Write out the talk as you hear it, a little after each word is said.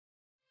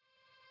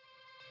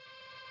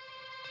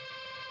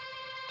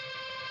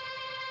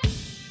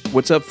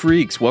What's up,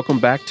 freaks? Welcome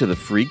back to the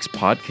Freaks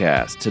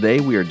Podcast.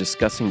 Today we are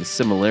discussing the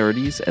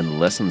similarities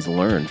and lessons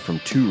learned from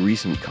two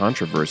recent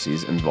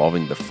controversies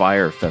involving the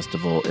Fyre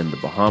Festival in the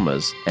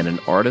Bahamas and an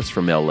artist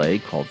from LA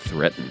called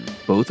Threaten,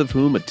 both of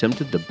whom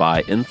attempted to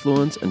buy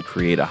influence and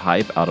create a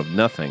hype out of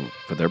nothing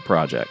for their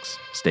projects.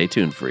 Stay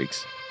tuned,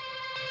 freaks.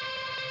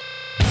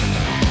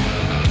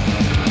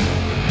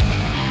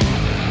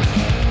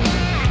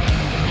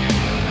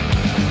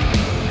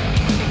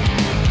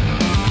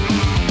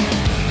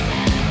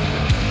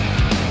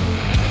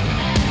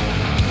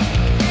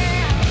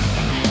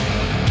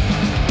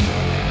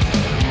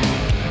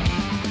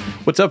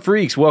 What's up,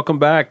 freaks? Welcome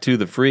back to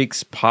the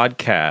Freaks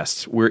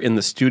Podcast. We're in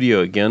the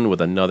studio again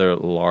with another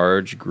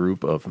large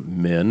group of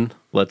men.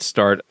 Let's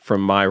start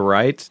from my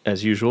right,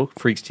 as usual,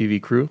 Freaks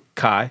TV crew,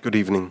 Kai. Good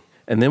evening.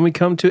 And then we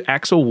come to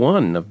Axel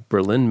One of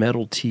Berlin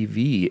Metal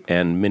TV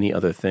and many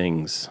other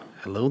things.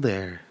 Hello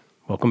there.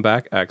 Welcome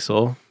back,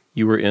 Axel.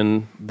 You were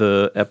in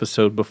the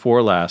episode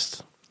before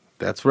last.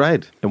 That's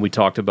right. And we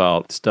talked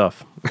about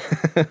stuff.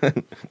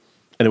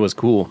 And it was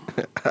cool.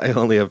 I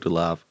only have to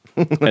laugh.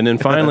 And then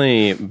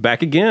finally,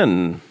 back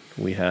again,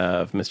 we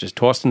have Mr.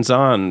 Torsten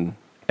Zahn,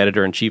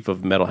 editor-in-chief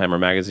of Metal Hammer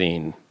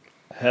Magazine.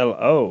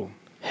 Hello.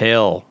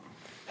 Hail.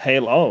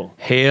 Hail-o.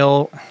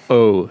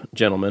 Hail-o,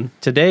 gentlemen.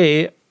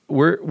 Today,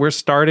 we're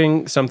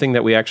starting something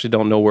that we actually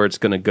don't know where it's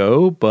going to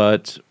go,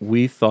 but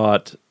we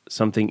thought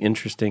something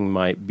interesting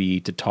might be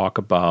to talk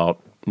about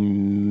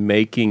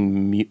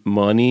making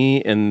money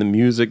in the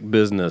music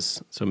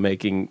business. So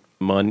making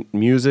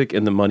music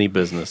in the money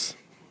business.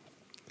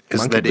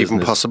 Is that even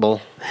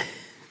possible?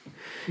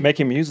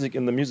 Making music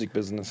in the music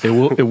business. It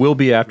will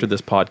be after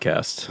this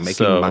podcast.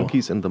 Making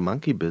monkeys in the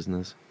monkey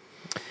business.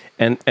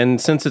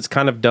 And since it's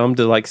kind of dumb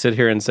to like sit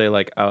here and say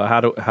like how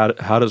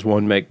does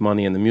one make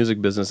money in the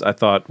music business, I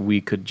thought we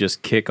could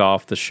just kick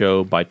off the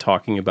show by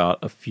talking about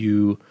a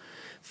few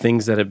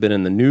things that have been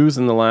in the news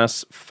in the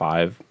last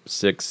 5,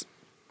 6,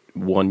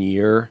 1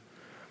 year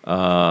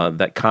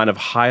that kind of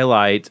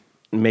highlight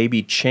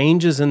maybe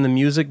changes in the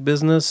music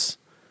business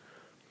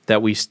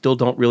that we still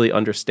don't really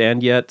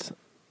understand yet,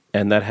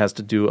 and that has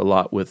to do a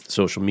lot with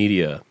social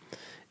media.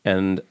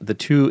 And the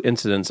two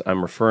incidents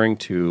I'm referring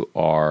to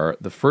are,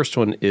 the first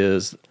one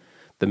is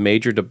the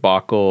major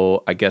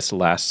debacle, I guess,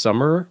 last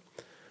summer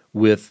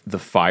with the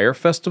Fyre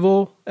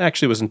Festival.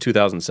 Actually, it was in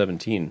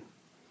 2017.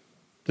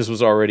 This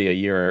was already a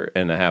year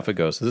and a half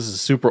ago, so this is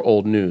super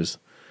old news.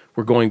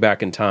 We're going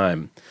back in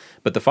time.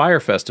 But the Fyre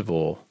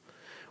Festival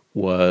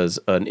was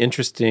an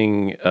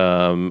interesting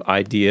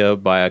idea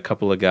by a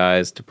couple of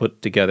guys to put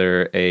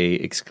together a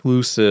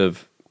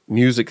exclusive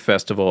music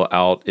festival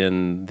out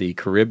in the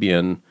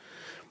Caribbean,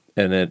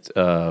 and it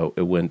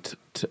went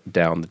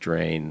down the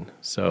drain.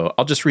 So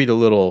I'll just read a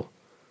little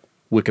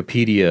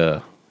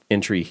Wikipedia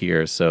entry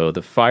here. So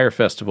the Fyre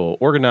Festival,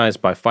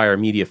 organized by Fyre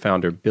Media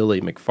founder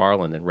Billy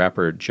McFarland and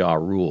rapper Ja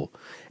Rule,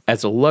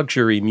 as a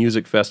luxury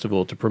music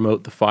festival to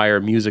promote the Fyre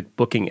music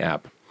booking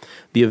app.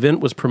 The event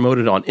was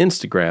promoted on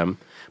Instagram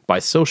by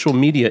social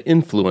media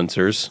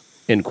influencers,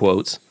 in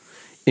quotes,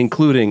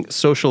 including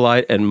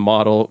socialite and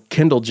model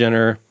Kendall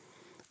Jenner,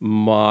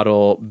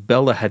 model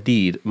Bella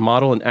Hadid,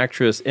 model and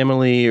actress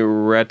Emily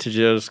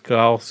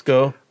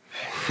Ratajkowski.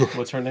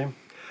 What's her name?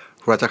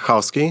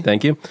 Ratajkowski.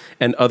 Thank you.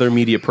 And other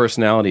media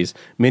personalities,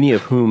 many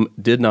of whom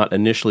did not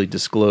initially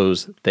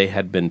disclose they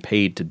had been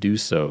paid to do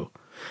so.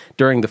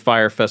 During the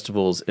Fyre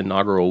Festival's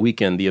inaugural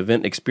weekend, the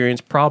event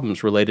experienced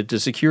problems related to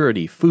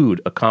security,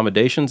 food,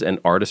 accommodations, and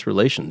artist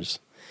relations.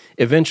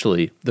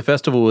 Eventually, the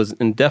festival was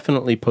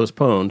indefinitely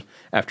postponed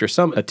after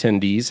some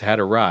attendees had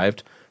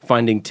arrived,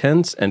 finding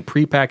tents and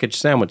prepackaged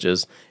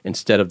sandwiches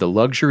instead of the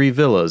luxury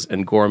villas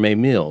and gourmet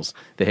meals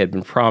they had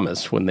been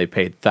promised when they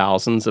paid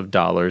thousands of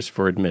dollars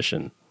for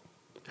admission.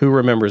 Who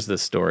remembers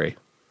this story?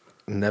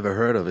 Never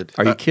heard of it.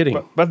 Are you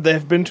kidding? But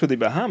they've been to the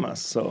Bahamas,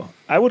 so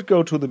I would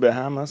go to the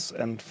Bahamas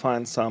and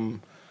find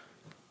some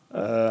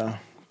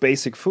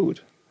basic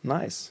food.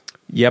 Nice.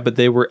 Yeah, but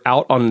they were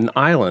out on an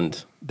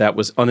island that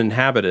was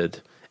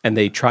uninhabited, and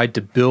they tried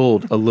to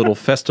build a little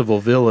festival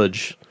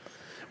village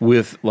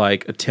with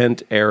like a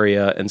tent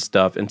area and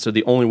stuff. And so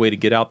the only way to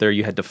get out there,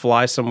 you had to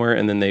fly somewhere,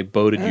 and then they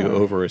boated you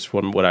over, is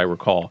from what I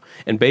recall.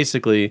 And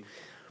basically,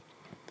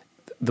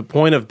 the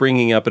point of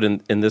bringing up it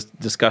in this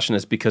discussion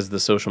is because of the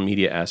social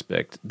media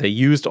aspect. They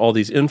used all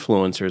these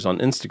influencers on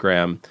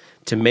Instagram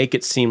to make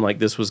it seem like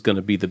this was going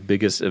to be the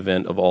biggest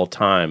event of all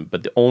time.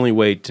 But the only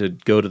way to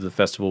go to the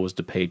festival was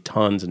to pay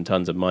tons and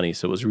tons of money.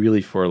 So it was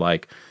really for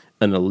like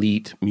an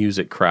elite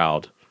music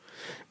crowd.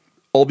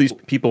 All these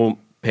people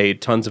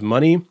paid tons of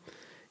money,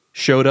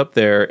 showed up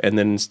there, and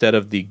then instead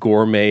of the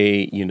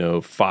gourmet,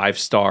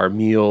 5-star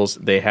meals,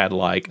 they had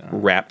like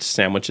wrapped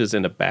sandwiches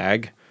in a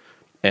bag.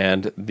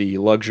 And the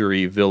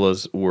luxury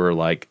villas were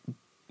like,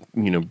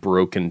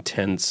 broken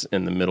tents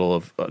in the middle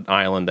of an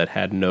island that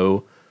had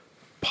no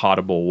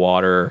potable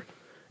water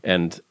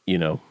and,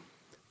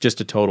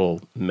 just a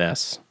total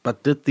mess.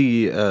 But did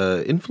the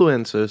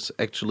influencers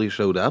actually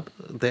showed up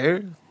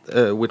there?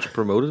 which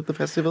promoted the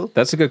festival?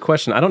 That's a good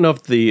question. I don't know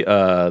if the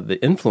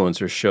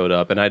influencers showed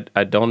up, and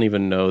I don't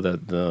even know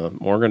that the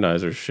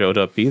organizers showed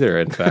up either.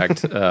 In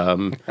fact,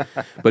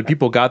 but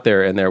people got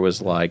there, and there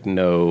was like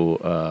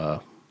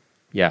no,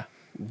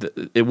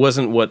 it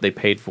wasn't what they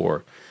paid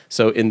for.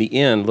 So in the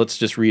end, let's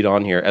just read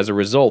on here. As a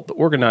result, the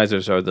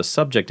organizers are the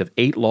subject of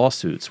 8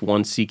 lawsuits,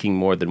 one seeking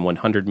more than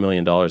 $100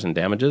 million in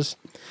damages.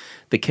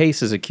 The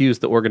case has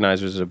accused the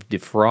organizers of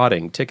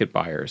defrauding ticket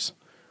buyers.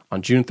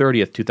 On June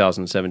 30th,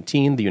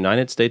 2017, the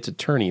United States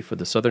Attorney for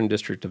the Southern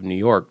District of New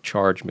York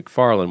charged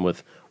McFarlane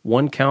with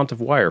 1 count of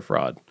wire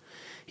fraud.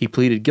 He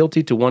pleaded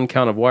guilty to 1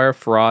 count of wire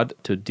fraud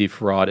to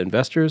defraud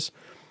investors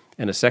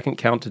and a 2nd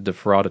count to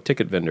defraud a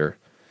ticket vendor.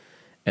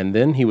 And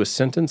then he was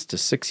sentenced to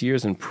 6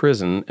 years in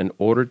prison and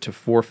ordered to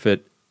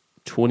forfeit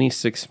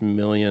 $26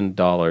 million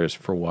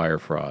for wire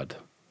fraud.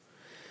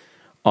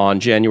 On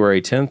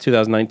January 10th,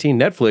 2019,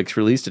 Netflix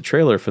released a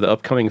trailer for the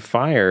upcoming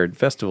Fyre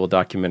Festival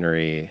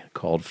documentary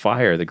called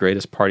Fyre, The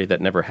Greatest Party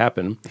That Never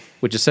Happened,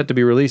 which is set to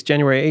be released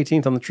January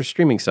 18th on the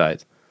streaming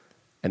site.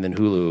 And then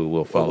Hulu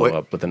will follow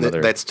up with another.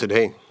 That's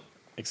today.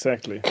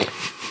 Exactly.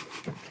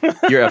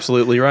 You're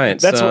absolutely right.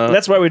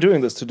 That's why we're doing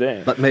this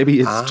today. But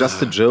maybe it's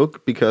just a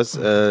joke because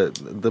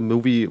the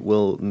movie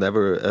will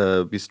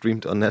never be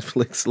streamed on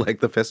Netflix like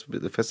the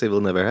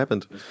festival never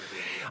happened.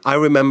 I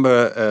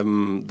remember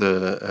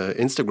the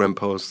Instagram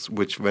posts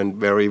which went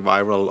very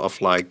viral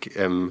of like,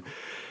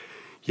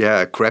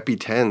 crappy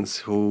tents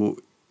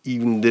who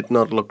even did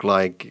not look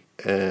like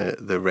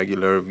the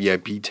regular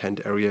VIP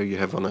tent area you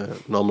have on a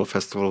normal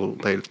festival.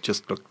 They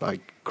just looked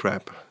like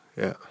crap.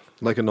 Yeah.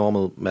 Like a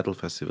normal metal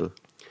festival.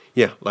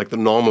 Yeah, like the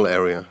normal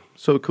area.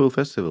 So a cool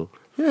festival.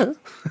 Yeah.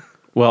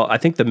 Well, I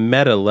think the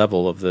meta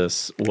level of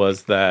this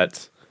was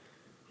that,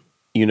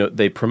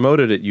 they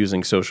promoted it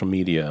using social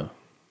media,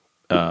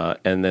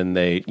 and then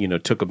they,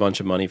 took a bunch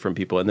of money from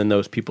people, and then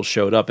those people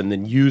showed up and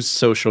then used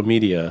social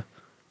media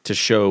to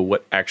show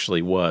what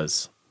actually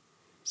was.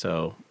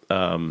 So,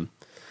 what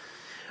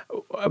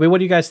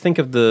do you guys think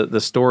of the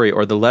story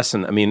or the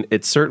lesson? I mean,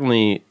 it's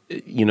certainly,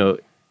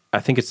 I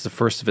think it's the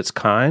first of its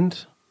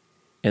kind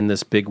in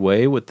this big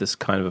way with this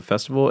kind of a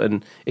festival,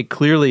 and it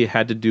clearly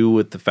had to do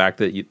with the fact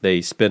that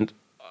they spent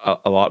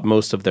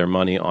most of their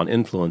money on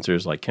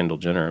influencers like Kendall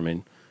Jenner. I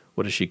mean,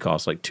 what does she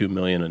cost? Like $2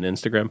 million an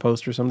Instagram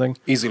post or something?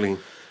 Easy.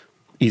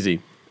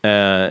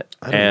 And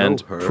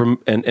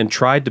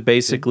tried to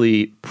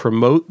basically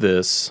promote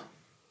this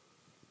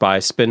by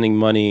spending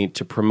money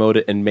to promote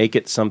it and make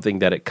it something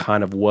that it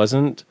kind of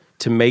wasn't,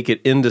 to make it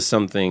into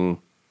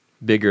something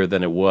bigger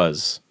than it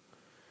was.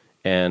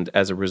 And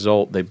as a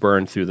result, they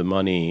burned through the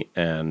money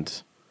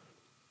and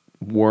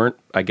weren't,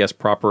 I guess,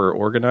 proper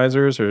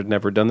organizers or had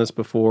never done this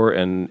before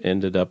and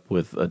ended up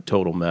with a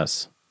total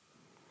mess.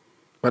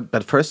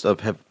 But first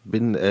off, have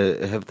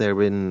there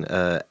been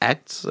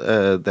acts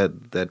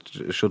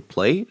that should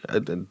play?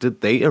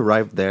 Did they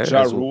arrive there?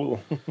 Ja Rule.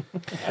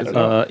 I don't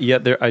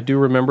know. I do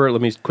remember.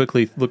 Let me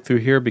quickly look through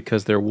here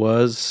because there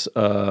was...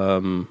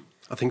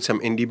 I think some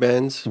indie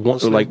bands.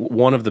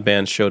 One of the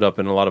bands showed up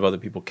and a lot of other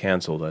people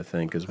canceled, I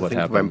think, is what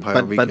happened.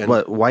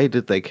 But why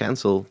did they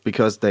cancel?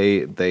 Because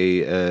they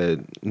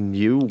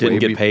knew... Didn't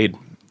get paid.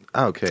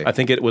 Oh, okay. I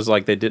think it was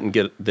like they didn't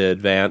get the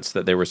advance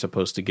that they were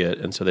supposed to get,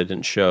 and so they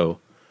didn't show.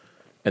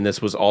 And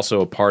this was also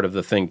a part of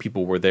the thing.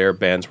 People were there,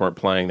 bands weren't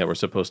playing that were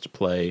supposed to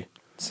play.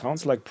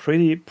 Sounds like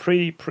pretty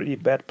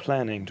bad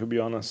planning, to be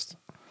honest.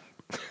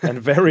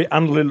 And very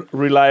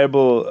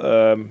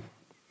unreliable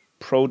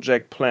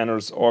project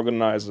planners,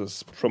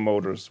 organizers,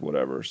 promoters,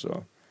 whatever.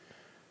 So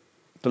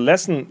the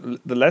lesson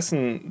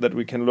that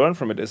we can learn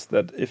from it is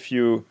that if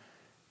you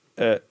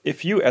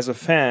as a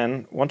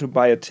fan want to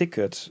buy a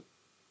ticket,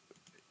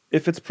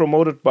 if it's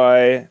promoted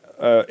by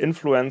an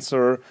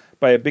influencer,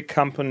 by a big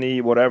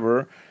company,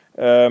 whatever,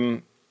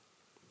 there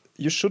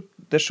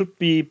should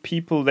be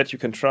people that you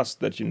can trust,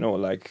 that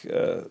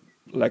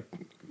like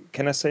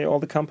can I say all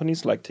the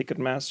companies like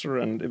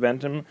Ticketmaster and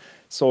Eventim?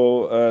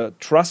 So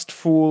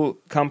trustful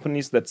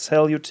companies that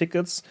sell you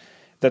tickets,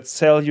 that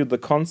sell you the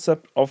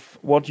concept of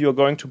what you're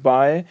going to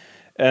buy,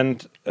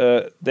 and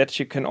that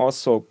you can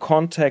also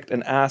contact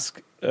and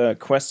ask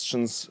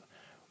questions.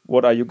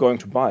 What are you going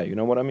to buy? You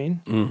know what I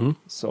mean? Mm-hmm.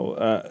 So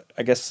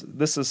I guess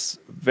this is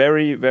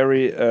very,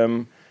 very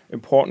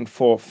important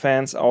for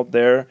fans out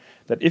there,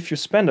 that if you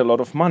spend a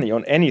lot of money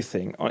on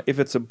anything, if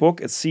it's a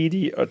book, a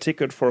CD, a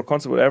ticket for a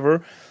concert,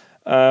 whatever,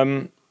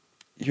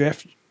 you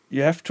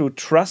have to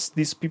trust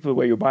these people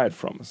where you buy it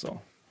from. So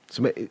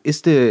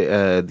is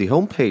the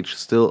homepage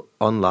still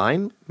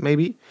online?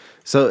 Maybe.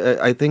 So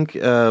I think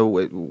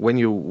when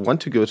you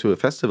want to go to a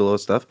festival or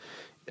stuff,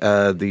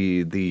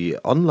 the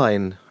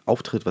online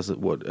Auftritt, was it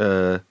what?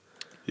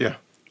 Yeah.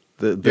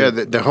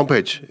 The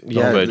homepage.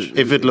 Yeah.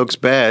 If it looks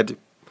bad.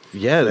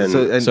 Yeah,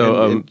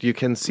 and you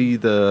can see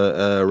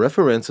the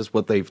references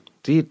what they've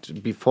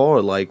did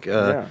before. Like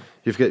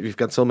you've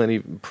got so many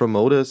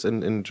promoters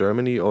in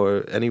Germany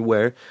or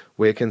anywhere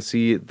where you can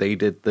see they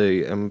did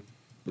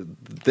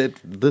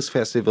this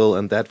festival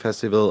and that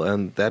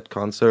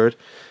concert,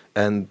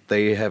 and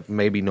they have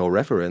maybe no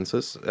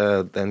references,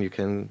 then you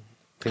can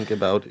think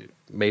about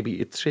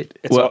maybe it's shit.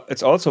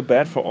 It's also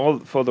bad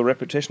for the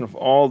reputation of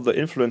all the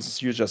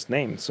influencers you just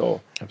named.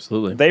 So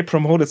Absolutely. they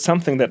promoted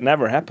something that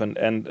never happened,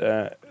 and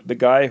the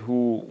guy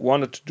who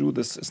wanted to do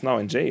this is now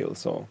in jail.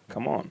 So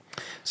come on.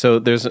 So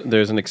there's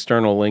an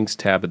external links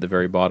tab at the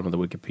very bottom of the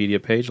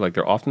Wikipedia page, like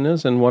there often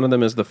is, and one of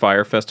them is the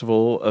Fire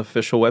Festival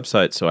official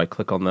website. So I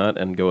click on that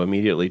and go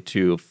immediately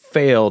to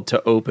failed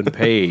to open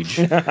page.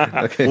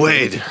 Okay.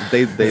 Wait.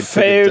 they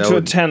Failed to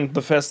attend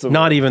the festival.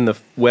 Not even the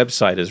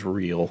website is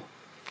real.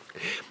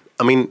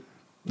 I mean,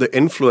 the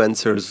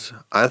influencers,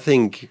 I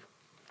think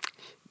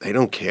they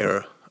don't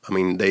care. I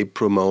mean, they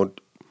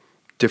promote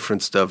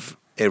different stuff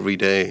every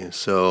day.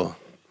 So,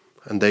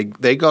 and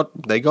they got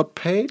paid. They got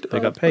paid.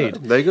 They got paid.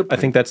 I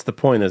think that's the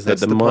point, is that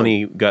That's the the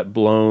money got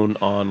blown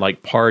on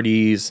like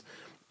parties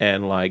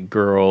and like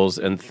girls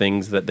and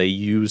things that they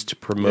used to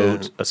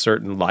promote a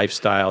certain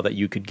lifestyle that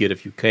you could get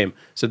if you came.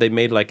 So they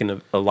made like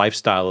a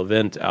lifestyle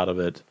event out of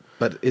it.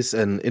 But is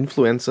an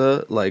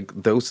influencer, like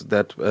those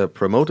that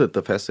promoted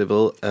the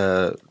festival,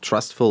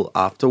 trustful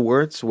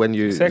afterwards when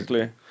you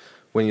Exactly.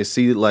 when you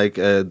see like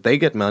they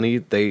get money,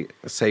 they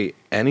say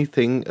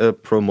anything a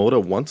promoter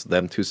wants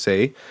them to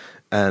say,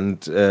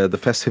 and the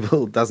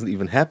festival doesn't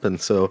even happen.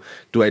 So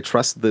do I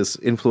trust this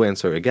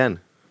influencer again?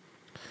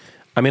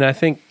 I mean, I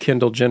think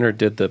Kendall Jenner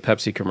did the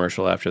Pepsi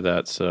commercial after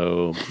that,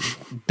 so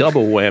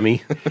double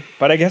whammy.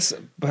 But I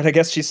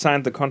guess she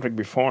signed the contract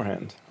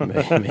beforehand.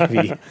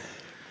 Maybe.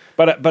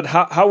 But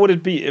how would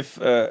it be if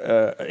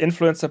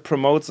influencer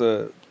promotes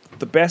the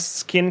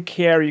best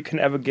skincare you can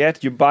ever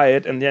get? You buy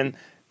it and then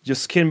your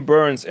skin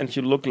burns and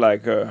you look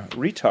like a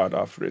retard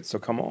after it. So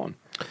come on.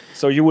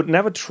 So you would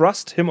never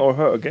trust him or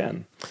her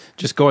again.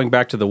 Just going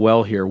back to the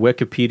well here,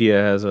 Wikipedia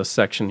has a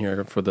section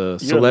here for the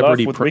You're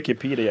celebrity. in love with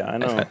Wikipedia, I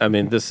know. I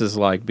mean, this is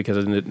like, because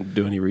I didn't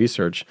do any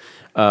research.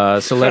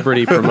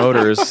 Celebrity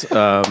promoters.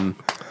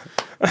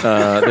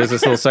 There's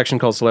this little section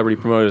called Celebrity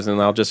Promoters,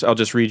 and I'll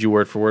just read you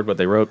word for word what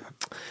they wrote.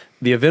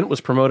 The event was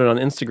promoted on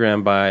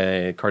Instagram by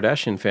a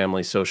Kardashian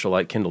family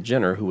socialite, Kendall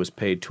Jenner, who was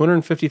paid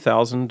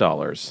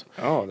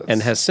 $250,000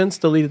 and has since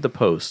deleted the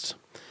post.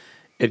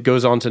 It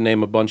goes on to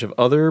name a bunch of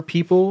other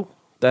people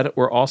that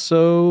were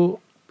also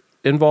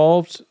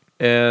involved,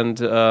 and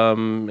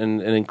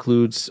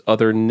includes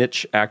other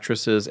niche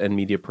actresses and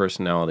media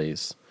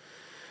personalities.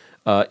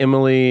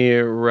 Emily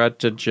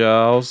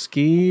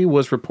Ratajkowski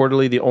was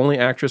reportedly the only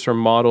actress or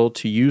model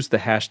to use the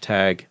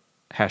hashtag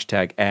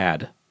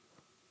ad,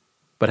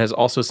 but has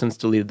also since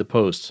deleted the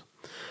post.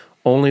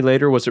 Only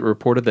later was it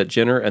reported that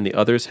Jenner and the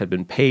others had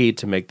been paid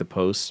to make the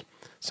posts,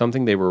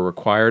 something they were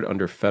required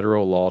under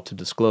federal law to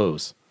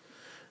disclose.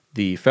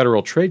 The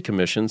Federal Trade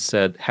Commission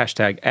said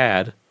hashtag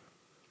ad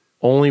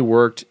only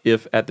worked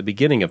if at the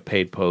beginning of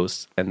paid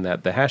posts, and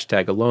that the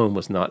hashtag alone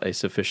was not a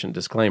sufficient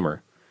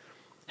disclaimer.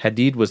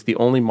 Hadid was the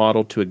only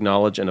model to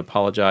acknowledge and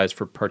apologize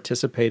for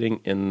participating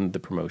in the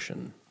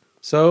promotion.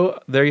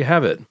 So there you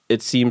have it.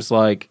 It seems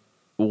like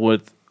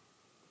with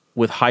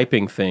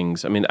hyping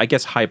things, I mean, I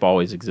guess hype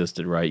always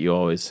existed, right? You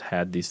always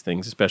had these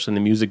things, especially in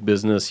the music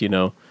business, you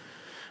know,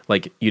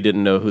 like you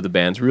didn't know who the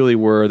bands really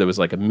were. There was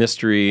like a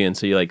mystery, and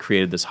so you like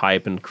created this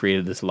hype and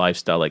created this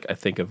lifestyle. Like I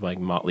think of like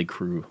Motley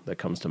Crue that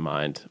comes to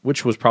mind,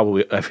 which was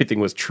probably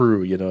everything was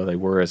true, you know, they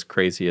were as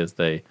crazy as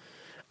they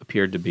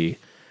appeared to be.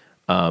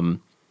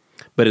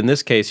 But in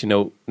this case, you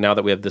know, now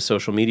that we have the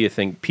social media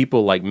thing,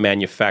 people like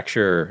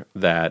manufacture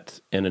that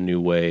in a new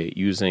way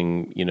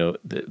using, you know,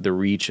 the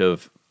reach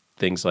of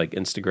things like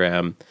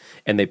Instagram,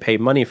 and they pay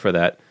money for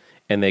that.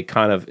 And they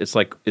kind of, it's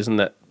like, isn't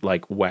that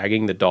like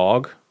wagging the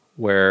dog,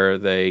 where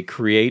they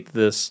create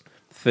this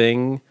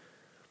thing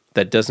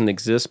that doesn't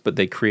exist, but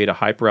they create a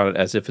hype around it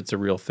as if it's a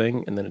real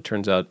thing. And then it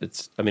turns out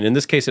I mean, in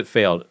this case, it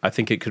failed. I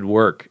think it could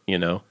work, you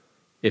know,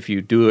 if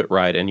you do it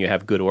right and you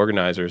have good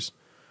organizers,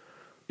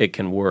 it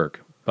can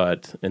work.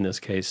 But in this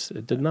case,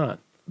 it did not.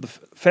 The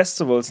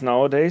festivals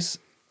nowadays,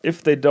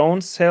 if they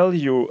don't sell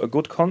you a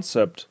good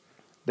concept,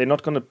 they're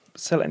not going to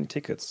sell any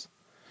tickets.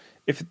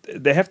 If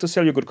they have to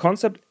sell you a good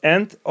concept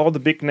and all the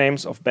big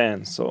names of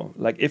bands. So,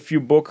 like if you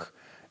book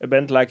a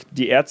band like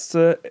Die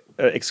Ärzte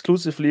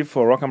exclusively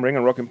for Rock am Ring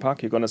and Rock im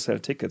Park, you're going to sell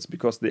tickets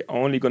because they're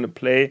only going to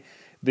play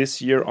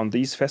this year on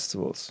these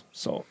festivals.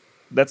 So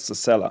that's the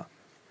seller.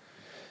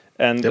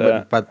 And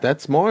but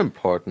that's more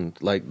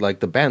important. Like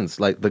the bands,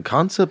 like the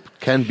concept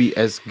can be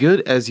as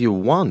good as you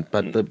want,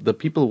 but the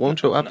people won't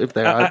show up if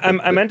they are.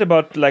 I meant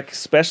about like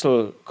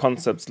special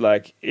concepts.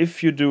 Like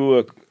if you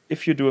do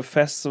a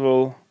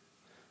festival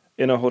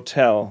in a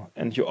hotel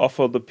and you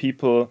offer the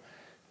people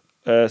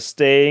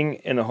staying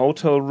in a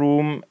hotel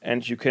room,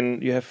 and you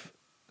have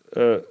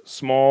a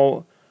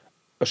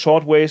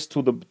short ways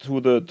to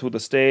the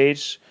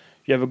stage.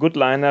 You have a good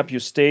lineup. You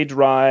stay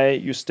dry.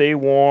 You stay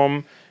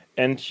warm.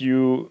 And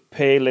you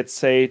pay, let's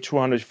say,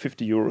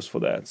 250 euros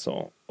for that.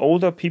 So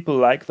older people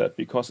like that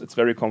because it's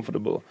very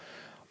comfortable.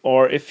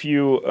 Or if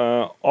you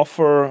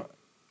offer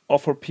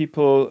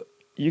people,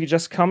 you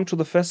just come to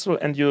the festival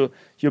and your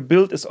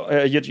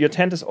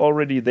tent is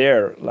already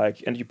there,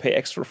 like, and you pay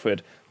extra for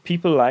it.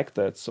 people like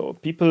that. So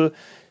people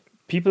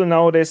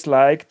nowadays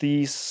like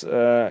these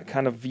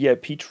kind of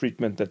VIP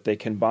treatment that they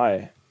can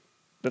buy.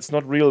 That's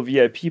not real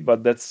VIP,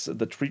 but that's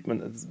the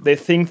treatment. They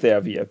think they are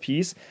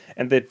VIPs,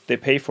 and they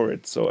pay for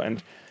it. So,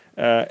 and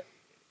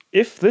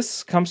if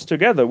this comes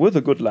together with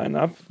a good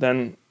lineup,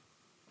 then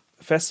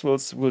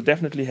festivals will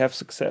definitely have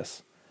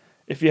success.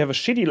 If you have a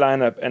shitty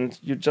lineup and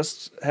you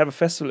just have a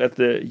festival at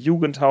the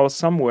Jugendhaus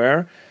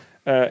somewhere,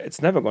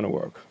 it's never going to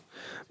work.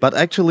 But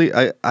actually,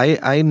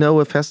 I know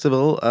a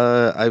festival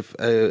I've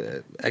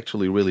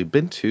actually really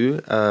been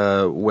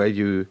to where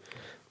you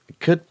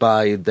could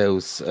buy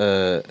those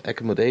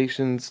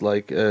accommodations,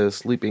 like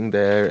sleeping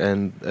there,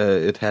 and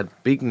it had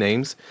big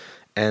names,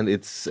 and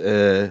it's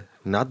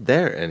not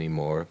there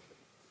anymore.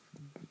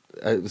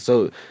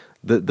 So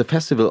the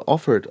festival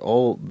offered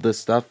all the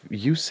stuff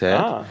you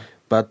said,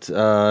 but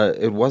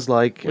it was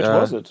like... Which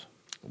was it?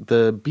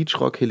 The Beach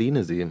Rock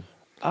Helene.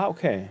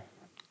 Okay.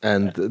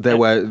 And there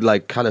were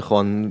like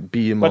Callejon,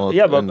 Behemoth...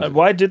 But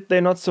why did they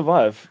not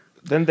survive?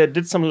 Then they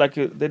did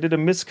they did a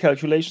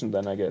miscalculation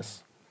then, I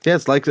guess. Yeah,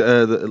 it's like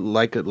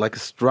a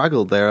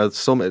struggle. There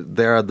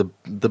are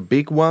the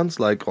big ones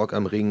like Rock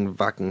am Ring,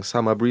 Wacken,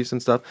 Summer Breeze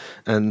and stuff,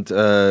 and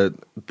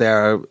there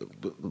are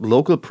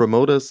local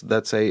promoters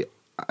that say,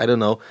 I don't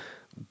know,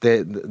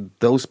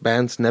 those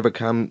bands never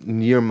come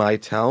near my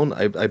town.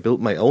 I built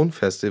my own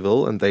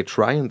festival, and they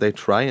try and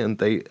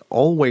they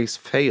always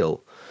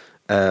fail.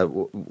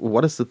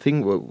 What is the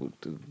thing?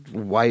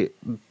 Why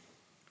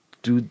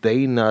do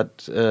they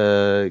not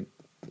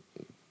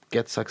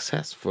get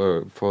success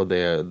for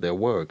their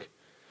work?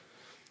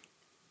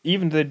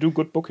 Even they do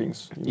good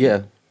bookings.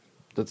 Yeah,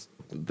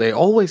 they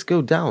always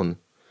go down.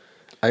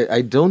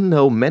 I don't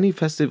know many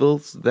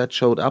festivals that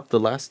showed up the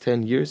last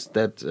 10 years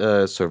that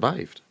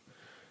survived.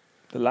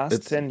 The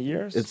last 10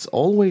 years? It's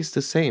always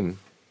the same.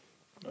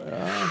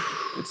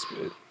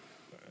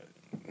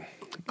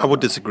 I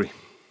would disagree.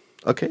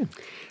 Okay.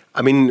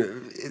 I mean,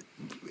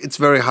 it's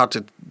very hard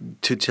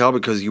to tell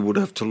because you would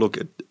have to look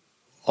at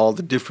all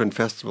the different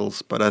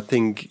festivals. But I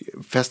think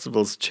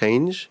festivals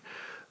change,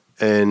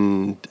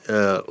 and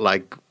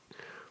like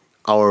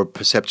our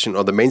perception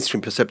or the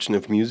mainstream perception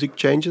of music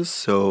changes.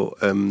 So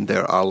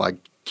there are like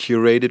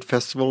curated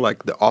festival,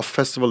 like the Off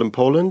Festival in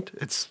Poland.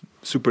 It's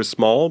super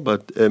small,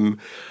 but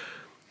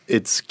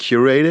it's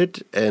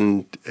curated,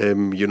 and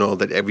you know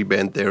that every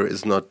band there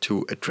is not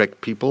to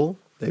attract people.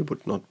 They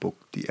would not book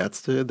Die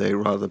Ärzte. They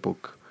rather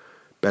book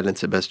Belle and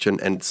Sebastian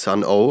and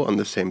Sun O on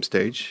the same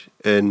stage,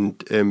 and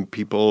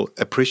people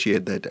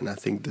appreciate that. And I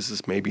think this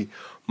is maybe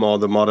more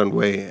the modern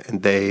way.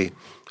 And I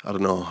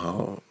don't know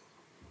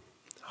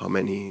how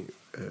many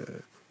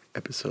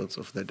episodes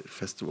of that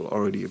festival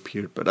already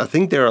appeared, but I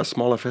think there are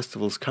smaller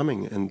festivals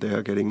coming, and they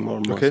are getting more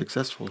and more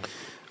successful.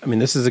 I mean,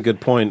 this is a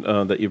good point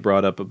that you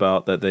brought up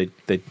about that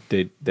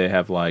they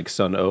have like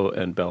Sun O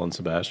and Belle and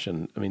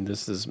Sebastian. I mean,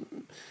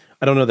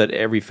 I don't know that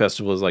every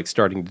festival is like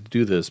starting to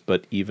do this,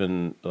 but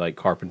even like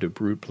Carpenter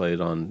Brut played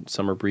on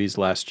Summer Breeze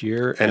last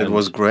year, and it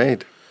was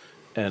great.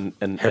 And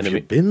have you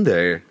been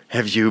there?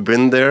 Have you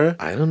been there?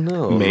 I don't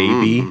know.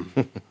 Maybe,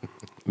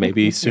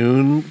 maybe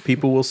soon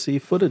people will see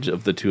footage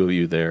of the two of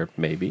you there.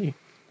 Maybe,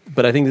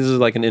 but I think this is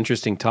like an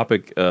interesting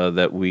topic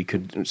that we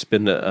could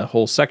spend a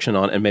whole section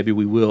on, and maybe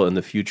we will in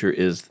the future.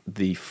 Is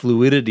the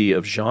fluidity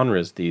of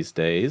genres these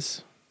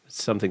days?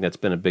 It's something that's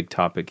been a big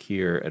topic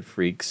here at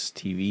Freaks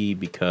TV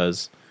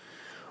because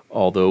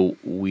although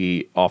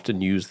we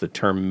often use the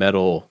term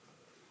metal,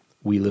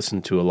 we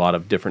listen to a lot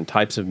of different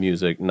types of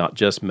music, not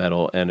just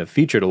metal, and have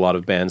featured a lot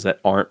of bands that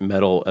aren't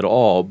metal at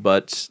all.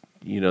 But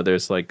you know,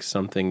 there's like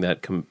something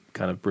that kind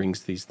of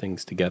brings these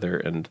things together,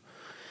 and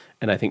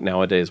I think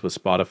nowadays with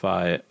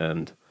Spotify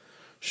and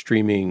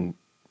streaming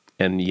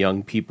and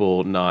young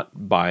people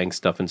not buying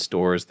stuff in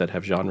stores that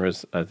have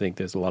genres, I think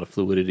there's a lot of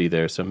fluidity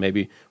there. So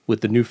maybe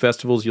with the new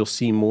festivals, you'll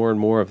see more and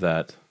more of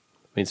that.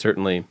 I mean,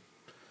 certainly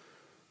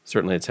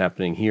it's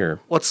happening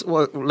here. Let's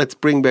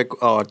bring back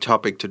our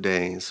topic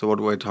today. So what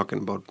we're talking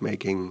about,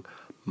 making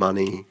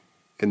money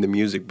in the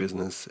music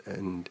business,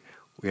 and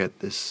we had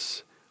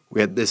this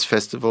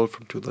festival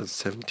from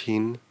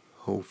 2017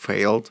 who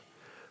failed,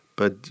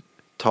 but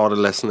taught a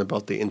lesson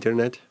about the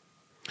internet.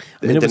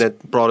 The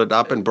internet brought it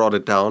up and brought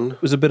it down.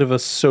 It was a bit of a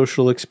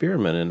social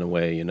experiment in a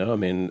way, you know. I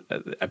mean,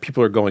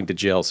 people are going to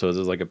jail, so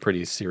there's like a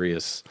pretty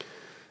serious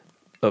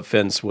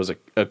offense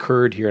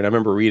occurred here, and I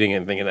remember reading it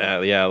and thinking,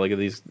 yeah, look at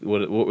these.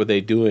 What were they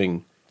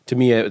doing? To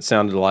me, it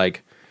sounded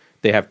like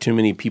they have too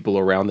many people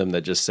around them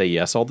that just say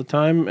yes all the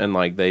time, and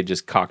like they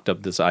just cocked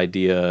up this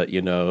idea,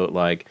 you know,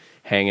 like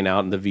hanging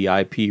out in the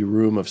VIP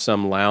room of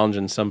some lounge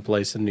in some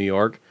place in New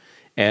York,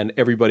 and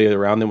everybody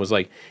around them was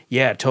like,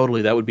 yeah,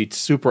 totally, that would be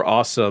super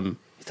awesome.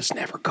 That's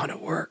never gonna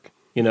work,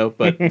 you know.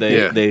 But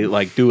they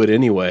like do it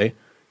anyway,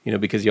 you know,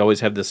 because you always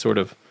have this sort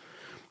of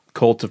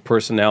cult of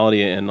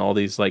personality and all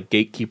these like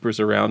gatekeepers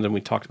around, and we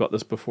talked about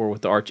this before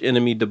with the arch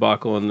enemy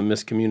debacle and the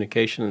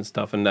miscommunication and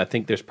stuff, and I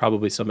think there's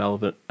probably some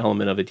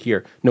element of it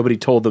here. Nobody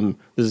told them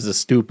this is a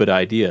stupid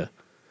idea,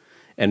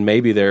 and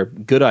maybe their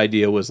good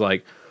idea was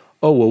like,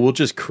 oh, well, we'll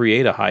just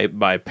create a hype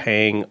by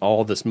paying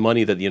all this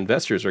money that the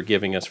investors are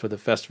giving us for the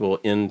festival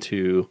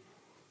into,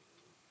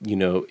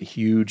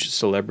 huge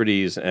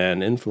celebrities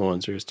and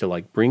influencers to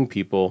like bring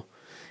people.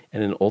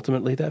 And then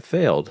ultimately that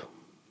failed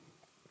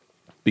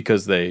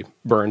because they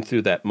burned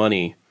through that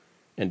money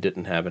and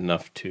didn't have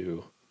enough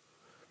to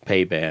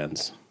pay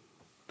bands.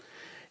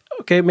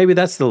 Okay, maybe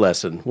that's the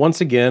lesson. Once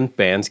again,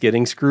 bands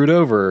getting screwed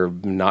over,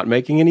 not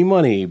making any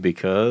money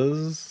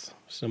because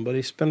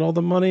somebody spent all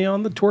the money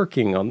on the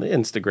twerking on the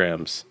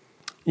Instagrams.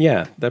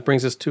 Yeah, that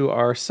brings us to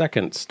our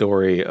second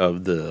story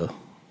of the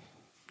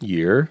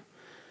year.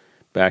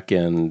 Back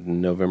in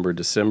November,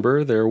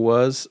 December, there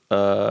was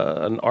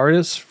an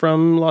artist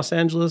from Los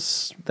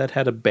Angeles that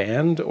had a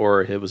band,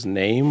 or his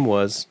name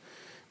was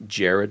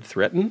Jared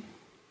Threatin.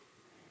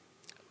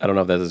 I don't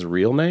know if that's his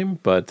real name,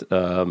 but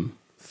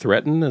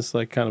Threatin is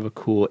like kind of a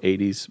cool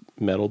 80s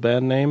metal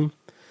band name.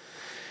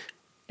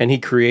 And he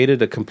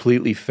created a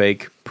completely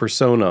fake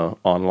persona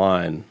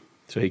online.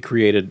 So he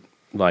created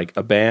like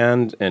a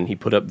band, and he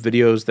put up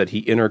videos that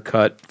he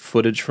intercut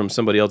footage from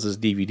somebody else's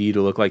DVD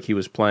to look like he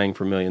was playing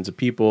for millions of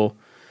people,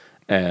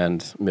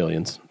 and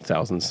millions,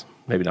 thousands,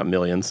 maybe not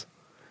millions.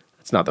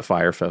 It's not the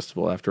Fire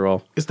Festival after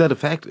all. Is that a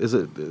fact? Is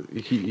it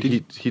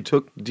he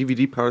took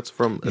DVD parts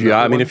from?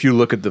 Yeah, I mean, if you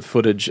look at the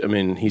footage, I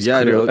mean, he's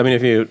clear, I mean,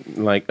 if you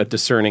like a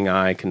discerning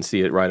eye can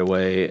see it right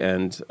away,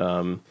 and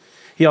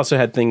he also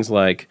had things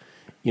like,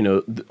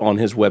 on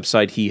his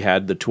website, he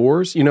had the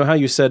tours. You know how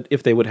you said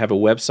if they would have a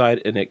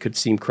website and it could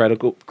seem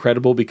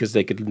credible because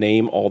they could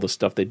name all the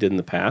stuff they did in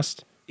the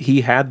past?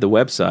 He had the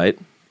website.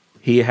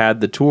 He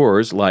had the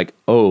tours, like,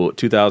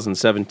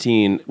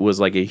 2017 was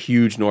like a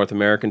huge North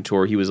American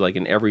tour. He was like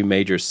in every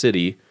major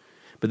city.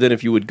 But then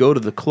if you would go to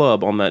the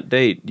club on that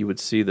date, you would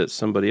see that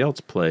somebody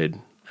else played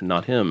and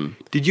not him.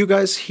 Did you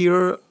guys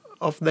hear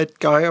of that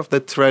guy, of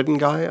that Threatin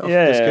guy? Of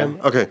Yeah, this yeah.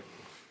 game? Okay.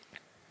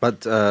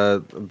 But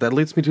that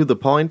leads me to the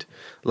point,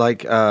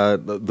 like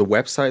the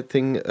website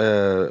thing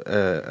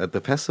at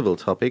the festival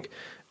topic.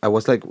 I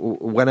was like,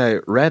 when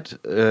I read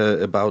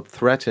about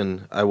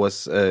Threatin, I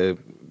was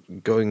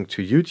going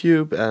to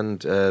YouTube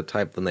and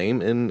typed the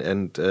name in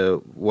and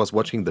was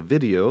watching the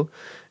video.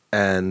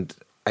 And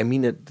I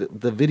mean,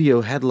 the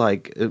video had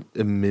like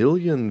a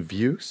million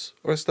views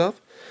or stuff,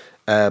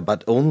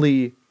 but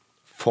only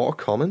 4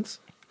 comments.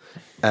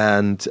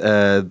 And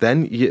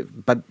then,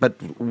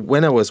 but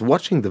when I was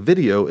watching the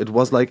video, it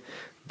was like,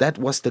 that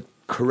was the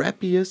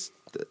crappiest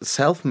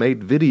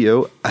self-made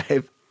video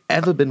I've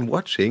ever been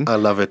watching. I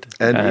love it.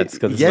 And It's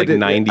because it's like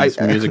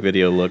 90s music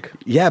video look.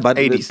 Yeah, but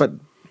 80s. but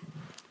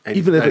 80s,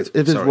 even if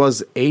it sorry.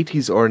 was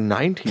 80s or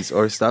 90s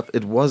or stuff,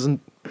 it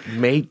wasn't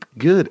made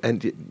good.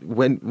 And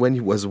when he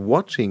was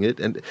watching it,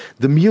 and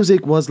the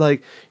music was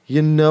like,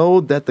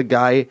 that the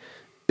guy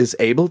is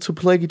able to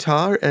play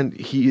guitar, and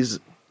he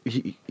is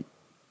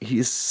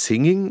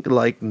singing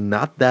like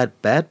not that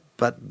bad,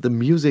 but the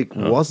music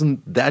wasn't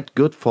that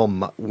good for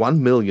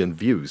 1 million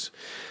views.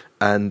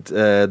 And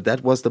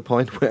that was the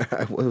point where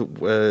I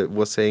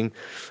was saying,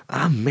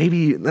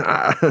 maybe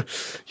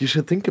you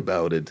should think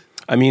about it.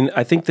 I mean,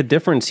 I think the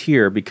difference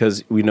here,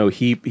 because we know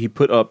he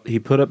put up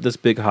this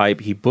big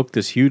hype. He booked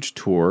this huge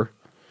tour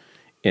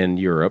in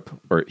Europe,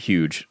 or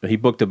huge. He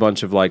booked a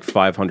bunch of like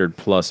 500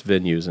 plus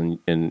venues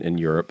in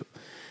Europe.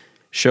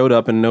 Showed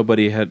up and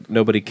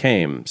nobody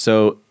came.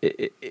 So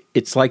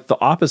it's like the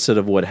opposite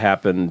of what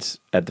happened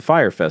at the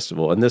Fire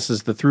Festival. And this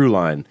is the through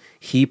line.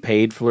 He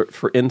paid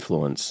for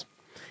influence.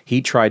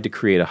 He tried to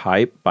create a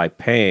hype by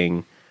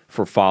paying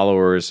for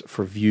followers,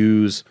 for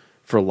views,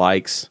 for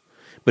likes.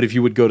 But if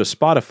you would go to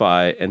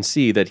Spotify and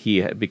see that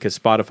because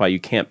Spotify, you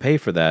can't pay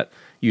for that,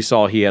 you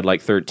saw he had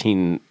like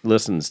 13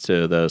 listens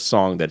to the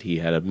song that he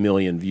had 1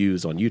 million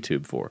views on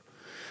YouTube for.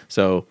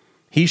 So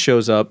he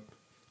shows up,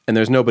 and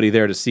there's nobody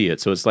there to see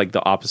it. So it's like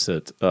the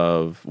opposite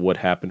of what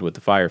happened with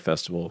the Fire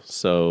Festival.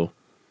 So,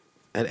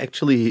 And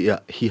actually,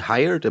 he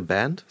hired a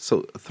band.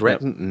 So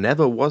Threatin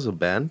never was a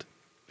band.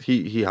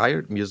 He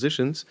hired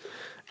musicians,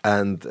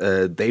 and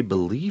they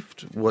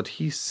believed what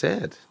he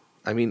said.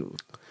 I mean,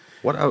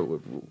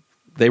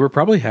 they were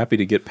probably happy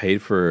to get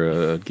paid for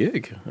a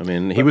gig. I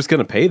mean, he was going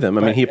to pay them.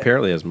 I mean, he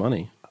apparently has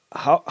money.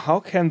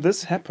 How can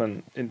this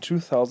happen in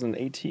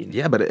 2018?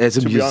 Yeah, but as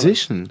a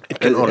musician,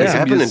 It can only as a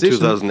happen in musician,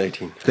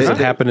 2018. It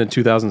happened in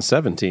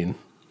 2017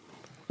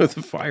 with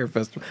the Fire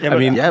Festival. Yeah, but, I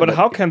mean, yeah, but but-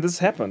 how can this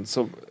happen?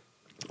 So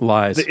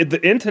lies. the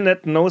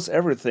internet knows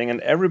everything,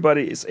 and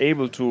everybody is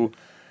able to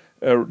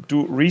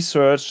do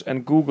research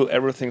and Google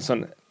everything.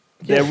 So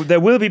there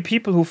will be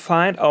people who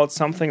find out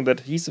something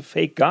that he's a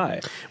fake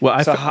guy.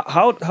 Well, so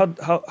how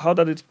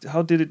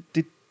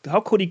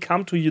could he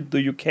come to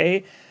the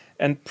UK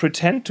and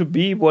pretend to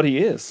be what he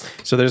is?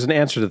 So there's an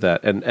answer to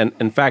that, and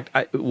in fact,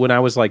 when I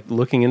was like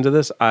looking into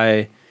this,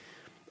 I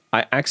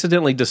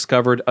accidentally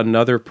discovered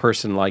another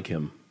person like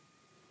him.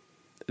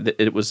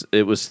 It was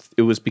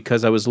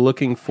because I was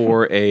looking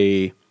for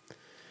I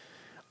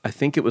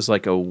think it was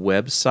like a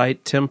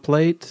website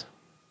template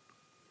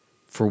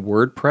for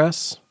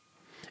WordPress,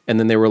 and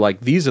then they were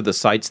like, these are the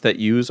sites that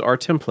use our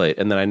template,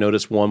 and then I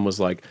noticed one was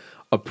like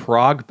a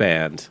prog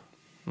band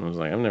And I was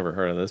like, I've never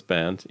heard of this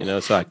band, you know.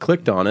 So I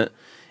clicked on it,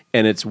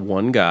 and it's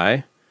one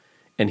guy,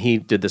 and he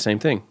did the same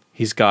thing.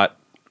 He's got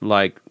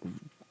like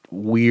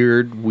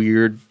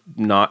weird,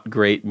 not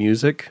great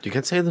music. You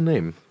can say the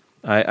name.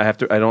 I have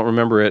to. I don't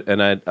remember it,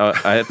 and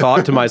I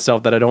thought to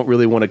myself that I don't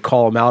really want to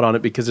call him out on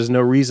it because there's no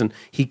reason.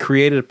 He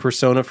created a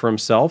persona for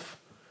himself,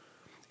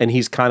 and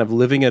he's kind of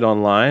living it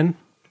online,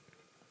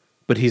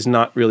 but he's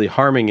not really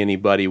harming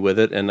anybody with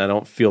it. And I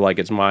don't feel like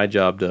it's my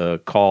job to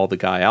call the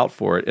guy out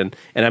for it. And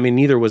I mean,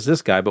 neither was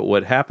this guy. But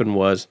what happened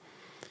was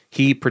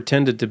he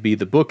pretended to be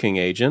the booking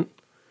agent.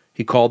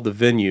 He called the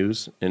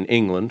venues in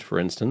England, for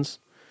instance,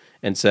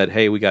 and said,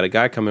 "Hey, we got a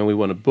guy coming. We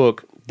want to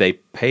book." They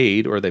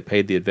paid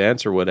the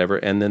advance or whatever,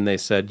 and then they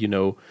said, you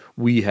know,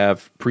 we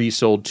have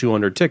pre-sold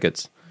 200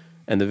 tickets.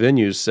 And the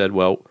venues said,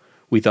 well,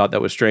 we thought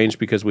that was strange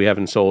because we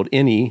haven't sold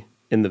any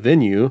in the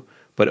venue,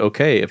 but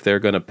okay, if they're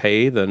going to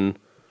pay, then,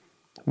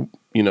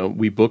 you know,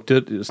 we booked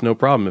it. It's no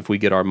problem if we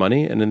get our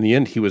money. And in the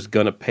end, he was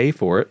going to pay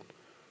for it.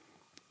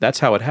 That's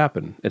how it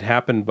happened. It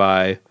happened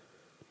by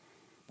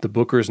the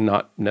bookers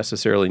not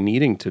necessarily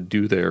needing to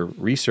do their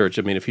research.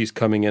 I mean, if he's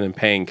coming in and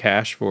paying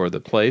cash for the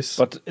place.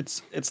 But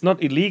it's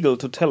not illegal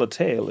to tell a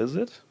tale, is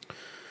it?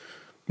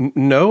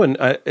 No, and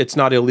it's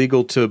not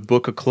illegal to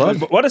book a club.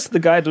 But what is the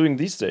guy doing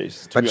these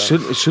days? But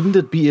shouldn't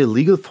it be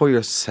illegal for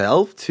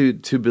yourself to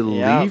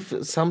believe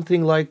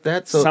something like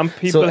that? So, some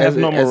people have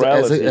no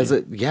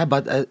morality.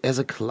 But as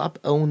a club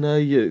owner,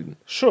 you...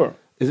 Sure.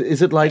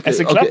 Is it like...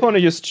 As a club owner,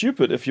 you're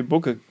stupid if you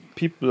book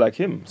people like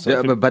him. So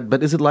yeah,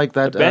 but is it like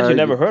that? A band you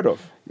never heard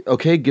of.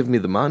 Okay, give me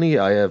the money.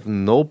 I have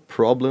no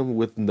problem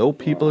with no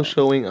people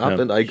showing up,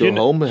 and I go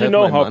home and have my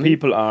money. You know how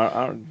people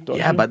are don't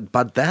yeah, you?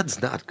 but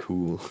that's not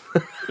cool.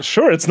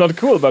 Sure, it's not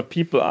cool, but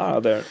people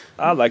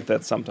are like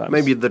that sometimes.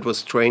 Maybe that was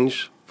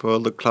strange for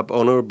the club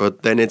owner,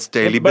 but then it's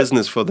daily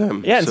business for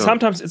them. Yeah, and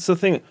sometimes it's the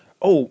thing,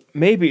 oh,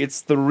 maybe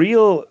it's the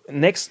real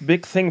next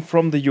big thing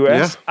from the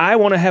US. Yeah. I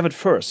want to have it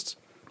first.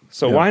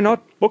 So why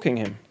not booking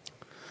him?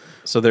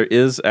 So there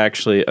is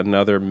actually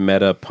another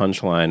meta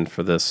punchline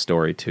for this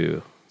story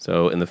too.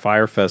 So in the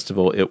Fire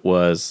Festival, it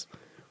was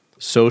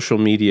social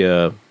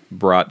media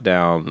brought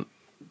down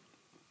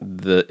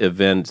the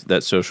event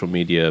that social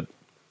media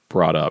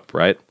brought up,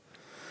 right?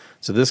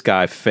 So this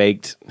guy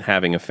faked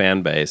having a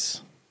fan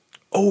base.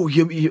 Oh,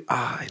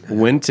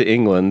 went to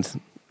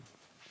England,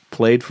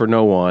 played for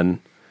no one,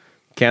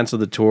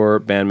 canceled the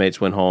tour, bandmates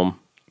went home.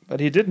 But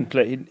he didn't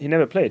play. He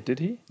never played, did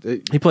he?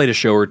 He played a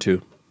show or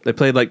two. They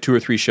played like 2 or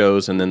 3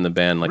 shows, and then the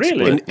band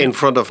split. In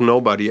front of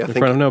nobody, I think. In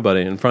front of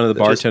nobody. In front of the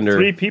bartender.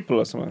 3 people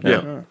or something.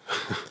 Yeah.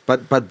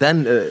 But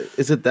then,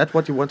 is it that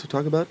what you want to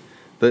talk about?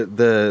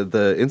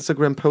 The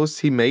Instagram posts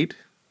he made?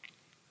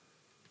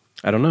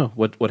 I don't know.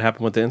 What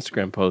happened with the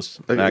Instagram post,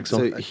 Axel?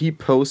 So he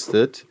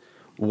posted,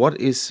 "What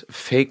is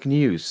fake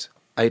news?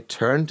 I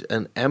turned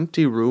an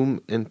empty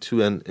room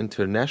into an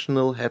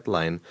international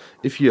headline.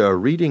 If you are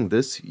reading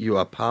this, you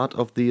are part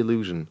of the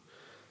illusion."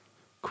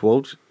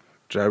 Quote,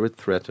 Jared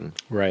Threaten.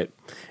 Right.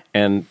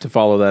 And to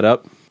follow that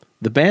up,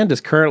 the band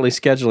is currently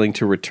scheduling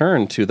to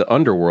return to the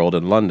Underworld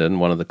in London,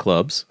 one of the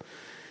clubs.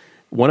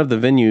 One of the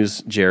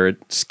venues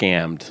Jared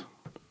scammed.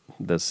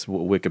 That's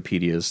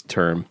Wikipedia's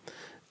term.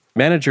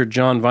 Manager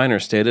John Viner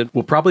stated,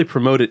 "We'll probably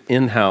promote it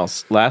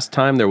in-house. Last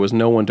time there was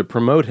no one to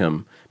promote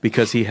him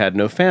because he had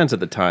no fans at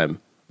the time.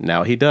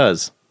 Now he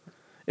does.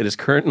 It is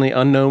currently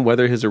unknown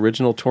whether his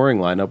original touring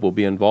lineup will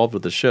be involved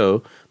with the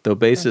show, though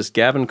bassist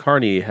Gavin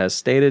Carney has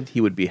stated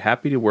he would be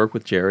happy to work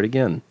with Jared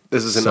again."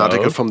 This is an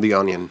article from The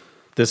Onion.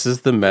 This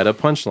is the meta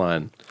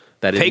punchline.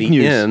 That Fake in the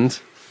news. end,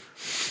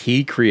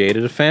 he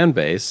created a fan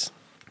base.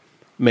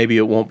 Maybe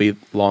it won't be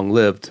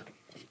long-lived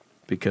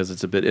because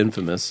it's a bit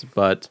infamous,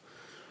 but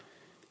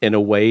in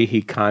a way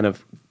he kind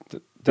of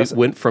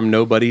went from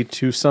nobody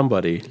to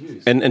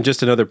somebody. And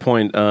just another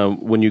point,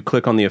 when you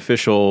click on the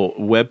official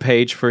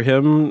webpage for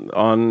him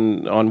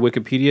on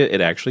Wikipedia,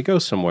 it actually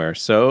goes somewhere.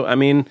 So, I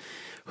mean,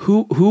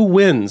 who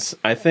wins?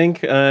 I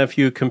think if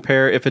you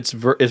compare, if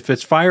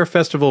it's Fire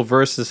Festival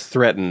versus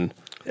Threaten,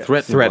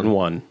 Threaten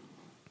won.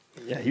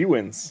 Yeah, he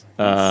wins.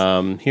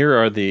 Here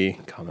are the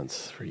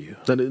comments for you.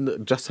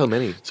 Just how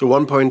many? So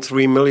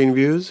 1.3 million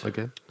views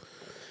Okay.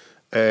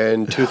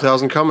 and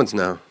 2,000 comments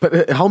now.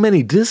 But how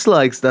many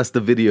dislikes does the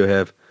video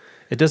have?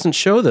 It doesn't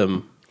show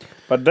them.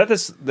 But that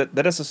is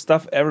the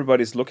stuff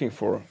everybody's looking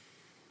for.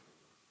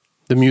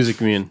 The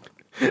music, you mean?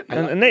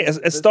 And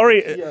a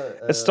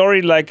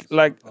story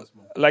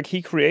like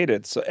he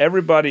created. So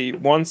everybody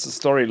wants a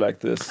story like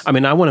this. I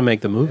mean, I want to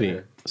make the movie.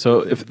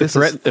 So if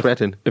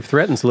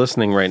Threaten's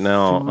listening right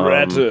now,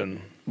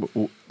 Threaten.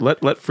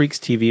 let Freaks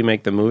TV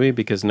make the movie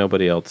because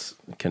nobody else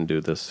can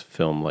do this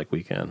film like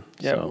we can.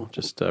 Yeah. So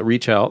just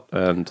reach out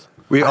and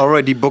We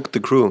already booked the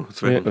crew.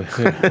 we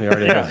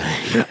already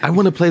have. I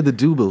want to play the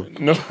double.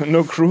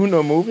 No crew,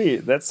 no movie.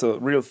 That's a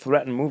real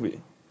Threaten movie.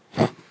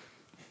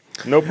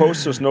 No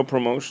posters, no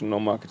promotion, no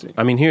marketing.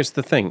 I mean, here's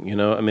the thing,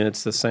 I mean,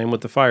 it's the same with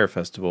the Fire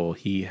Festival.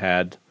 He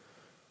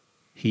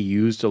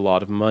used a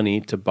lot of money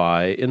to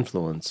buy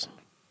influence.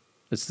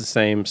 It's the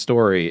same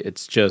story.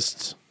 It's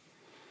just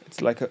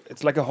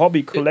It's like a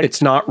hobby.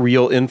 It's not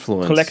real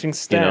influence. Collecting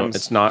stamps.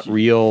 It's not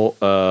real.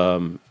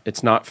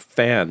 It's not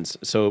fans.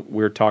 So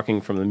we're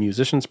talking from the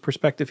musician's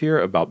perspective here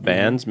about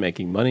bands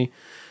making money.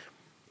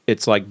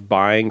 It's like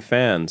buying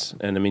fans,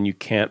 and I mean, you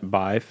can't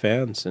buy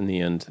fans in the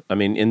end. I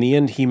mean, in the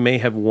end, he may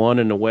have won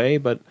in a way,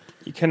 but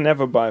you can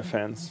never buy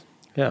fans.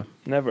 Yeah,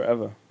 never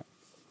ever.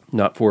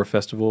 Not for a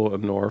festival,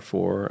 nor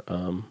for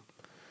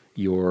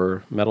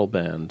your metal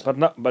band.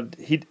 But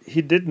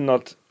he did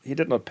not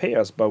pay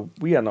us, but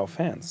we are now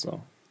fans.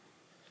 So.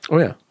 Oh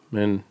yeah,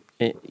 and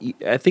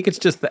I think it's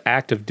just the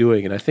act of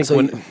doing it. I think so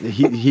when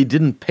he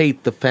didn't pay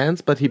the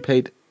fans, but he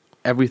paid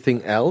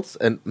everything else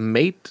and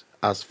made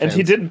us fans. And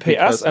he didn't pay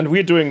us, and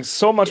we're doing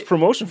so much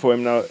promotion for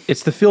him now.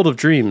 It's the Field of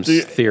Dreams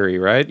theory,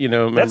 right? You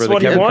know, remember the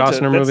what Kevin he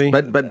wanted. Costner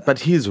movie? But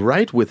he's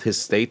right with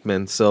his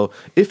statement. So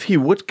if he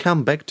would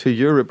come back to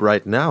Europe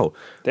right now,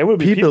 there will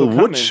be people would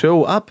coming.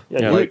 show up.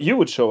 Yeah, you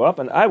would show up,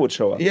 and I would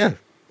show up. Yeah.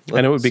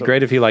 And it would be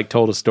great if he like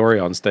told a story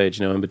on stage,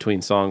 you know, in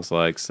between songs,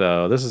 like,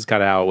 so this is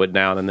kind of how it went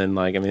down, and then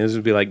like, I mean, this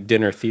would be like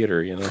dinner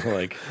theater, you know,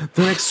 like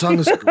the next song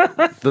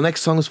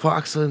is for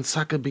Axel and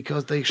Sucker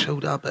because they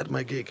showed up at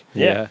my gig.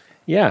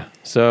 Yeah.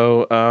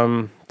 So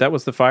that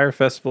was the Fire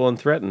Festival in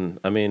Threaten.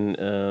 I mean,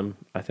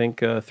 I think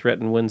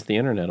Threaten wins the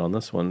internet on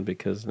this one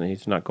because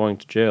he's not going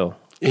to jail.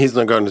 He's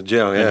not going to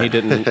jail. Yeah, and he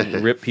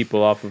didn't rip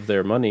people off of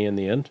their money in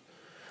the end.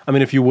 I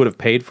mean, if you would have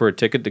paid for a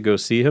ticket to go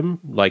see him,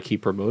 like he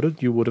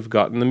promoted, you would have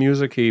gotten the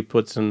music he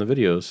puts in the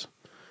videos.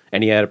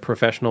 And he had a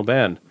professional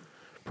band.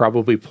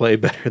 Probably play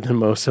better than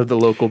most of the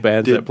local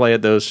bands that play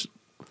at those.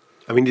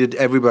 I mean, did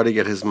everybody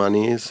get his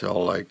money? So,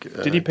 like,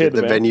 did he pay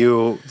the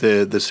venue,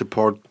 the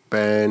support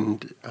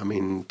band? I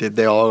mean, did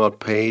they all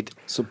got paid?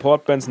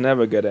 Support bands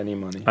never get any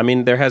money. I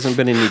mean, there hasn't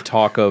been any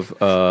talk of...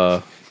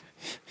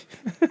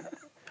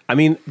 I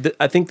mean,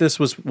 I think this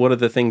was one of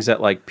the things that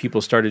like people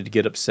started to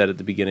get upset at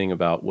the beginning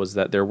about was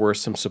that there were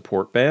some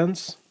support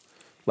bands,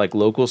 like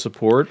local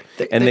support,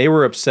 and they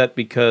were upset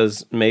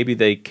because maybe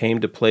they came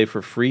to play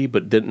for free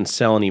but didn't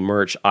sell any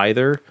merch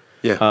either.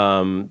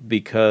 Yeah.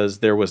 Because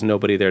there was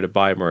nobody there to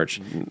buy merch.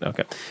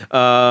 Okay.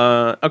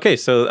 Okay.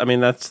 So I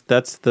mean, that's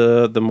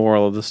the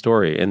moral of the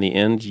story. In the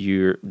end,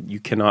 you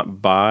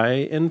cannot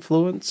buy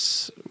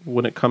influence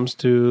when it comes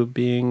to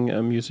being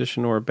a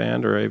musician or a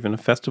band or even a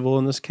festival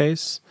in this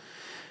case.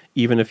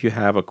 Even if you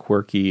have a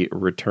quirky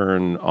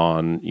return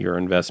on your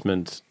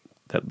investment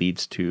that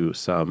leads to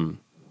some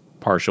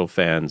partial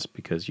fans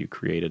because you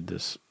created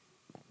this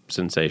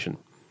sensation.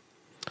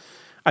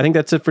 I think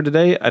that's it for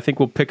today. I think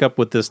we'll pick up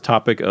with this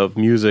topic of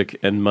music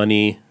and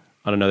money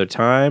on another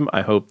time.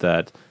 I hope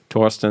that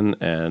Torsten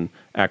and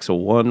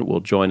Axel One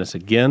will join us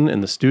again in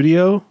the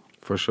studio.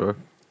 For sure.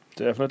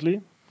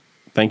 Definitely.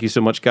 Thank you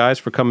so much, guys,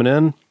 for coming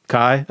in.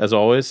 Kai, as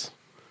always.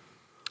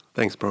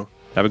 Thanks, bro.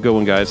 Have a good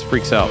one, guys.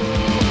 Freaks out.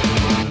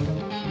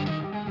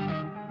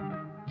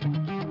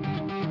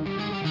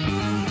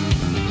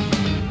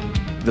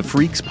 The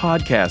Freaks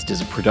Podcast is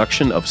a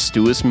production of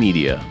Stuus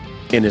Media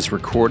and is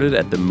recorded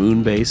at the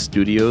Moonbase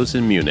Studios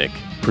in Munich.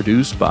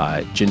 Produced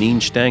by Janine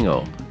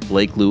Stengel,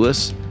 Blake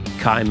Lewis,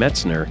 Kai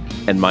Metzner,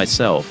 and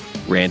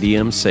myself, Randy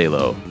M.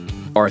 Salo.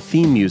 Our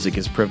theme music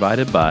is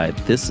provided by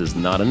This Is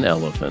Not an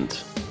Elephant.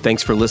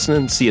 Thanks for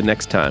listening. See you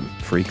next time.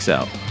 Freaks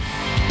out.